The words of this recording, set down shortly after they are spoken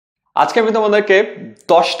আজকে আমি তোমাদেরকে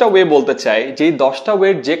 10টা ওয়ে বলতে চাই, যেই 10টা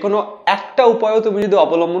ওয়ের যে কোনো একটা উপায়ও তুমি যদি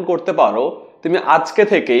অবলম্বন করতে পারো, তুমি আজকে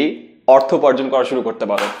থেকেই অর্থ উপার্জন করা শুরু করতে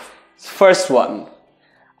পারো। ফার্স্ট ওয়ান,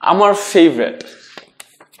 আমার ফেভারিট,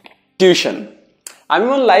 টিউশন। আমি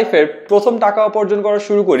আমার লাইফের প্রথম টাকা উপার্জন করা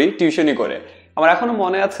শুরু করি টিউশনই করে। আমার এখনো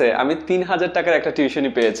মনে আছে, আমি 3000 টাকার একটা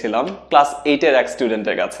টিউশনই পেয়েছিলাম ক্লাস 8-এর এক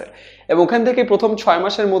স্টুডেন্টের কাছে, এবং ওখান থেকে প্রথম 6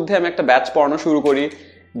 মাসের মধ্যে আমি একটা ব্যাচ পড়ানো শুরু করি।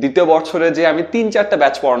 দ্বিতীয় বছরে যে আমি 3-4টা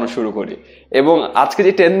ব্যাচ পড়ানো শুরু করি, এবং আজকে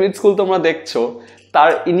যে 10 মিনিট স্কুল তোমরা দেখছো,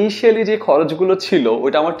 তার ইনিশিয়ালি যে খরচগুলো ছিল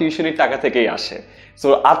ওইটা আমার টিউশনির টাকা থেকেই আসে। সো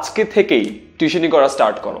আজকে থেকেই টিউশনি করা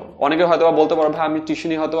স্টার্ট করো। অনেকে হয়তো বলতে পারো, ভাই আমি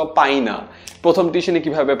টিউশনি হয়তো পাই না, প্রথম টিউশনি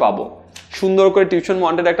কিভাবে পাবো? সুন্দর করে টিউশন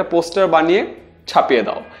ওয়ান্টেড একটা পোস্টার বানিয়ে ছাপিয়ে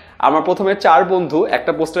দাও। আমার প্রথমে 4 বন্ধু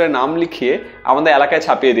একটা পোস্টারের নাম লিখিয়ে আমাদের এলাকায়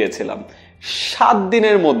ছাপিয়ে দিয়েছিলাম। 7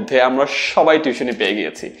 দিনের মধ্যে আমরা সবাই টিউশনি পেয়ে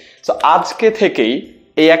গিয়েছি। সো আজকে থেকেই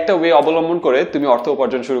এই একটা ওয়ে অবলম্বন করে তুমি অর্থ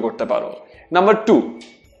উপার্জন শুরু করতে পারো। Number 2,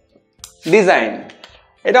 design.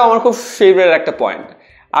 এটা আমার খুব ফেভারিট একটা পয়েন্ট।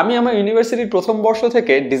 আমি আমার ইউনিভার্সিটির প্রথম বর্ষ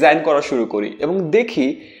থেকে ডিজাইন করা শুরু করি এবং দেখি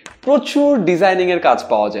প্রচুর ডিজাইনিং এর কাজ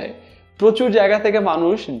পাওয়া যায়। প্রচুর জায়গা থেকে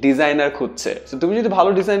মানুষ ডিজাইনার খুঁজছে। তুমি যদি ভালো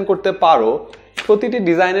ডিজাইন করতে পারো, প্রতিটি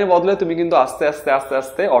ডিজাইনের বদলে তুমি কিন্তু আস্তে আস্তে আস্তে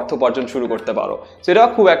আস্তে অর্থ উপার্জন শুরু করতে পারো। এটা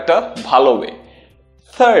খুব একটা ভালো ওয়ে।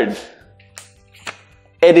 থার্ড,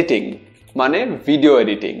 এডিটিং, মানে ভিডিও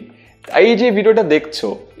এডিটিং। এই যে ভিডিওটা দেখছো,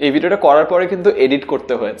 এই ভিডিওটা করার পরে কিন্তু এডিট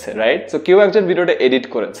করতে হয়েছে, রাইট? সো কেউ একজন ভিডিওটা এডিট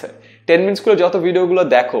করেছে। 10 মিনিটস করে যত ভিডিওগুলো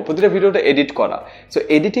দেখো, প্রতিটা ভিডিওটা এডিট করা। সো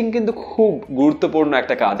এডিটিং কিন্তু খুব গুরুত্বপূর্ণ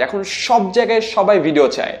একটা কাজ। এখন সব জায়গায় সবাই ভিডিও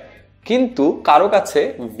চায়, কিন্তু কারো কাছে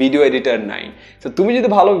ভিডিও এডিটর নাই। তো তুমি যদি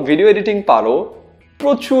ভালো ভিডিও এডিটিং পারো,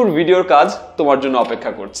 প্রচুর ভিডিওর কাজ তোমার জন্য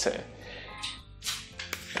অপেক্ষা করছে।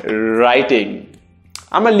 রাইটিং,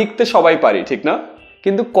 আমরা লিখতে সবাই পারি, ঠিক না?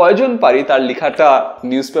 কিন্তু কয়জন পারি তার লেখাটা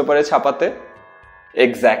নিউজ পেপারে ছাপাতে?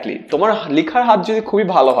 এক্স্যাক্টলি। তোমার লেখার হাত যদি খুবই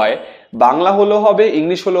ভালো হয়, বাংলা হলেও হবে,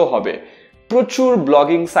 ইংলিশ হলেও হবে। প্রচুর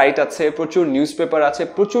ব্লগিং সাইট আছে, প্রচুর নিউজ পেপার আছে,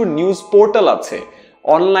 প্রচুর নিউজ পোর্টাল আছে,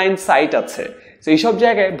 অনলাইন সাইট আছে। তো এইসব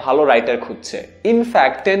জায়গায় ভালো রাইটার খুঁজছে।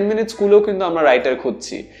 ইনফ্যাক্ট 10 মিনিট স্কুলেও কিন্তু আমরা রাইটার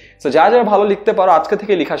খুঁজছি। তো যারা ভালো লিখতে পারো, আজকে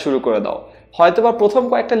থেকে লেখা শুরু করে দাও। হয়তোবা প্রথম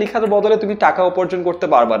কয়েকটা লেখার বদলে তুমি টাকা উপার্জন করতে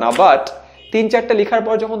পারবা না, বাট 3-4টা লেখার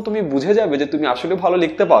পর যখন তুমি বুঝে যাবে যে তুমি আসলে ভালো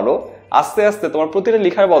লিখতে পারো, আস্তে আস্তে তোমার প্রতিটা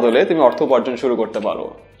লেখার বদলে তুমি অর্থ উপার্জন শুরু করতে পারো।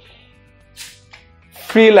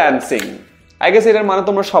 ফ্রিল্যান্সিং, আই গেস এটার মানে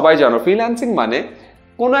তোমরা সবাই জানো। ফ্রিল্যান্সিং মানে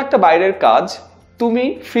কোনো একটা বাইরের কাজ তুমি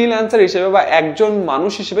ফ্রিল্যান্সার হিসেবে বা একজন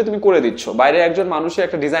মানুষ হিসেবে তুমি করে দিচ্ছ। বাইরে একজন মানুষের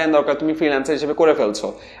একটা ডিজাইন দরকার, তুমি ফ্রিল্যান্সার হিসেবে করে ফেলছো।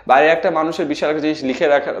 বাইরে একটা মানুষের বিশাল একটা জিনিস লিখে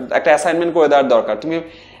রাখা, একটা অ্যাসাইনমেন্ট করে দেওয়ার দরকার, তুমি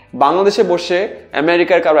বাংলাদেশে বসে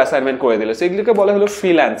আমেরিকার কারো অ্যাসাইনমেন্ট করে দিলে। সেগুলোকে বলা হলো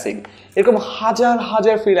ফ্রিল্যান্সিং। এরকম হাজার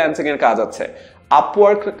হাজার ফ্রিল্যান্সিং এর কাজ আছে।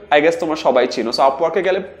 আপওয়ার্ক, আই গেস তোমরা সবাই চিনো। সো আপওয়ার্কে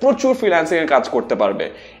গেলে প্রচুর ফ্রিল্যান্সিং এর কাজ করতে পারবে,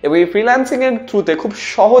 এবং এই ফ্রিল্যান্সিং এর থ্রুতে খুব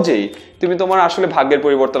সহজেই তুমি তোমার আসলে ভাগ্যের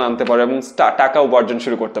পরিবর্তন আনতে পারো এবং টাকা উপার্জন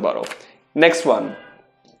শুরু করতে পারো। Next one,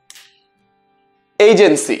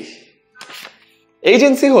 agency.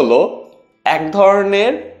 এজেন্সি হলো এক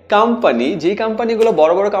ধরনের কোম্পানি, যে কোম্পানিগুলো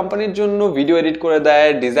বড় বড় কোম্পানির জন্য ভিডিও এডিট করে দেয়,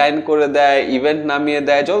 ডিজাইন করে দেয়, ইভেন্ট নামিয়ে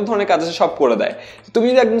দেয়, যত ধরনের কাজ আছে সব করে দেয়। তুমি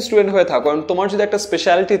যদি একজন স্টুডেন্ট হয়ে থাকো, তোমার যদি একটা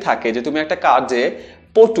স্পেশালিটি থাকে যে তুমি একটা কাজে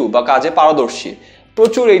পটু বা কাজে পারদর্শী,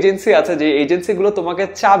 প্রচুর এজেন্সি আছে যে এজেন্সিগুলো তোমাকে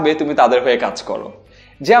চাবে তুমি তাদের হয়ে কাজ করো।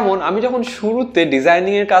 যেমন আমি যখন শুরুতে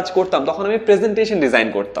ডিজাইনিং এর কাজ করতাম, তখন আমি প্রেজেন্টেশন ডিজাইন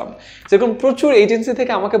করতাম। যেরকম প্রচুর এজেন্সি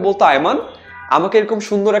থেকে আমাকে বলতো, আয়মান আমাকে এরকম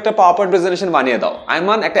সুন্দর একটা পাওয়ার পয়েন্ট প্রেজেন্টেশন বানিয়ে দাও,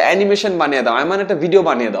 আয়মান একটা অ্যানিমেশন বানিয়ে দাও, আয়মান একটা ভিডিও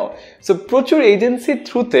বানিয়ে দাও। সো প্রচুর এজেন্সির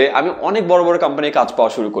থ্রুতে আমি অনেক বড় বড় কোম্পানির কাজ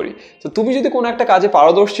পাওয়া শুরু করি। তো তুমি যদি কোনো একটা কাজে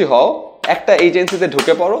পারদর্শী হও, একটা এজেন্সিতে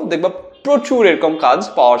ঢুকে পড়ো, দেখবা প্রচুর এরকম কাজ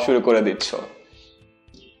পাওয়া শুরু করে দিচ্ছ।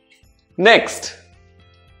 Next,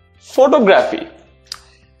 photography.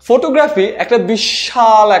 ফটোগ্রাফি একটা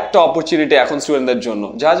বিশাল একটা অপরচুনিটি এখন স্টুডেন্টদের জন্য।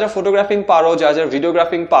 যা যা ফটোগ্রাফিং পারো, যা যা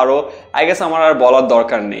ভিডিওগ্রাফিং পারো, আই গেস আমার আর বলার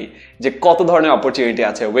দরকার নেই যে কত ধরনের অপরচুনিটি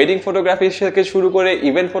আছে। ওয়েডিং ফটোগ্রাফি থেকে শুরু করে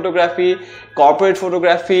ইভেন্ট ফটোগ্রাফি, কর্পোরেট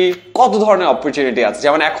ফটোগ্রাফি, কত ধরনের অপরচুনিটি আছে।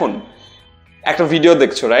 যেমন এখন একটা ভিডিও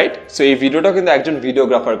দেখছো, রাইট? সো এই ভিডিওটা কিন্তু একজন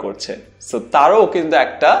ভিডিওগ্রাফার করছে। সো তারও কিন্তু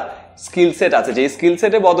একটা স্কিল সেট আছে, যে স্কিল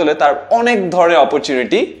সেটের বদলে তার অনেক ধরনের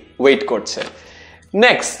অপরচুনিটি ওয়েট করছে।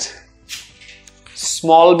 Next,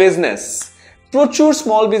 small business. প্রচুর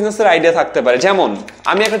স্মল বিজনেসের আইডিয়া থাকতে পারে। যেমন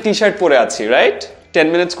আমি একটা টি শার্ট পরে আছি, রাইট? 10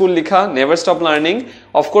 মিনিট স্কুল লেখা, নেভার স্টপ লার্নিং।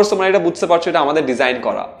 অফকোর্স তোমরা এটা বুঝতে পারছো, এটা আমাদের ডিজাইন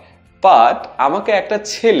করা। বাট আমাকে একটা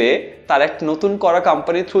ছেলে তার একটা নতুন করা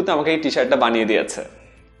কোম্পানির থ্রুতে আমাকে এই টি শার্টটা বানিয়ে দিয়েছে।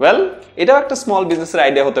 ওয়েল, এটাও একটা স্মল বিজনেসের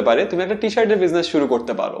আইডিয়া হতে পারে। তুমি একটা টি শার্টের বিজনেস শুরু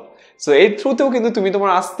করতে পারো। সো এই থ্রুতেও কিন্তু তুমি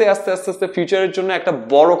তোমার আস্তে আস্তে আস্তে আস্তে ফিউচারের জন্য একটা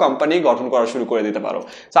বড় কোম্পানি গঠন করা শুরু করে দিতে পারো।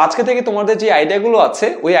 তো আজকে থেকে তোমাদের যে আইডিয়াগুলো আছে,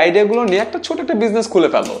 ওই আইডিয়াগুলো নিয়ে একটা ছোট একটা বিজনেস খুলে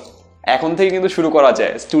ফেলো। এখন থেকে কিন্তু শুরু করা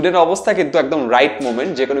যায়। স্টুডেন্ট অবস্থা কিন্তু একদম রাইট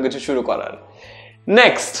মোমেন্ট যে কোনো কিছু শুরু করার।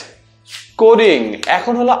 Next, coding.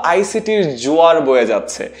 এখন হলো আইসিটির জোয়ার বয়ে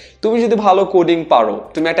যাচ্ছে। তুমি যদি ভালো কোডিং পারো,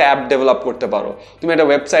 তুমি একটা অ্যাপ ডেভেলপ করতে পারো, তুমি একটা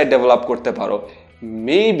ওয়েবসাইট ডেভেলপ করতে পারো,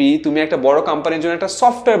 মেবি তুমি একটা বড় কোম্পানির জন্য একটা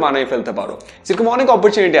সফটওয়্যার বানিয়ে ফেলতে পারো। যেরকম অনেক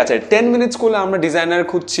অপরচুনিটি আছে। 10 মিনিট স্কুলে আমরা ডিজাইনার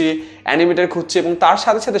খুঁজছি, অ্যানিমেটর খুঁজছি, এবং তার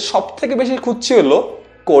সাথে সাথে সব থেকে বেশি খুঁজছি হলো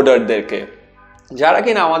কোডারদেরকে, যারা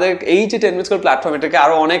কিনা আমাদের এই যে 10 মিনিট স্কুল প্ল্যাটফর্ম এটাকে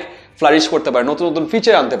আরো অনেক ফ্লারিশ করতে পারে, নতুন নতুন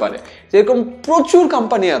ফিচার আনতে পারে। যেরকম প্রচুর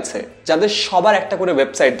কোম্পানি আছে যাদের সবার একটা করে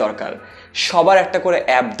ওয়েবসাইট দরকার, সবার একটা করে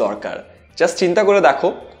অ্যাপ দরকার। জাস্ট চিন্তা করে দেখো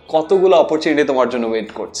কতগুলো অপরচুনিটি তোমার জন্য ওয়েট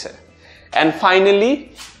করছে। And finally,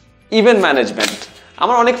 event management.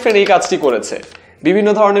 আমার অনেক ফ্রেন্ড এই কাজটি করেছে। বিভিন্ন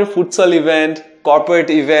ধরনের futsal event, corporate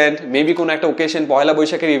event, maybe কোনো একটা ওকেশন, পয়লা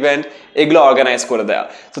বৈশাখের ইভেন্ট, এগুলো অর্গানাইজ করে দেয়া।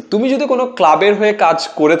 তো তুমি যদি কোনো ক্লাবের হয়ে কাজ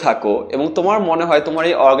করে থাকো এবং তোমার মনে হয় তোমার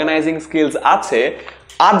এই অর্গানাইজিং স্কিলস আছে,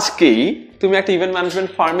 আজকেই তুমি একটা ইভেন্ট ম্যানেজমেন্ট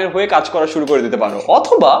ফার্মের হয়ে কাজ করা শুরু করে দিতে পারো,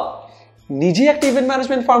 অথবা নিজে একটা ইভেন্ট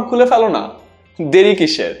ম্যানেজমেন্ট ফার্ম খুলে ফেলো না। দেরি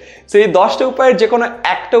কিসের? সেই 10টা উপায়ের যে কোনো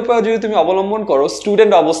একটা উপায় যদি তুমি অবলম্বন করো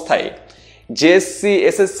স্টুডেন্ট অবস্থায়, JSC,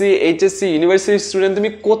 SSC, HSC, university student, তুমি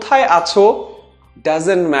কোথায় আছো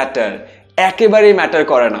ডাজেন্ট ম্যাটার, একেবারেই ম্যাটার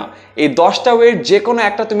করে না। এই 10টা ওয়ের যে কোনো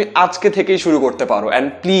একটা তুমি আজকে থেকেই শুরু করতে পারো। অ্যান্ড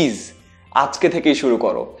প্লিজ আজকে থেকেই শুরু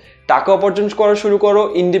করো, টাকা উপার্জন করা শুরু করো,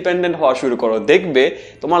 ইন্ডিপেন্ডেন্ট হওয়া শুরু করো। দেখবে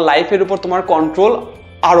তোমার লাইফের উপর তোমার কন্ট্রোল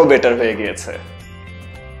আরো বেটার হয়ে গিয়েছে।